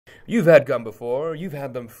You've had gum before. You've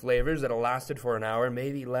had them flavors that have lasted for an hour,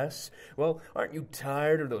 maybe less. Well, aren't you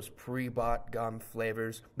tired of those pre-bought gum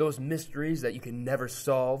flavors? Those mysteries that you can never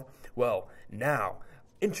solve? Well, now,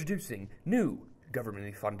 introducing new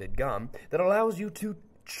governmentally funded gum that allows you to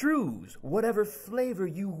choose whatever flavor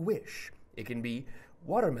you wish. It can be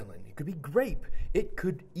watermelon, it could be grape, it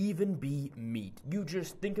could even be meat. You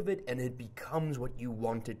just think of it and it becomes what you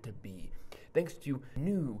want it to be. Thanks to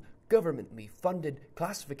new governmentally funded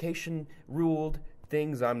classification ruled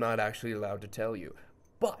things I'm not actually allowed to tell you.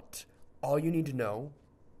 But all you need to know,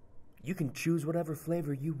 you can choose whatever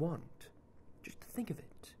flavor you want. Just think of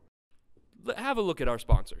it. Have a look at our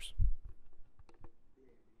sponsors.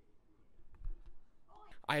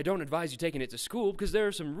 I don't advise you taking it to school because there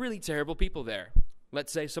are some really terrible people there.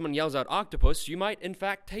 Let's say someone yells out octopus, you might in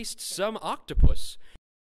fact taste some octopus.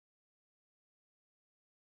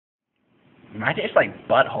 Mine tastes like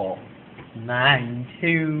butthole. Mine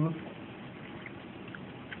too.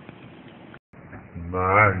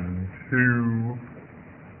 Mine too.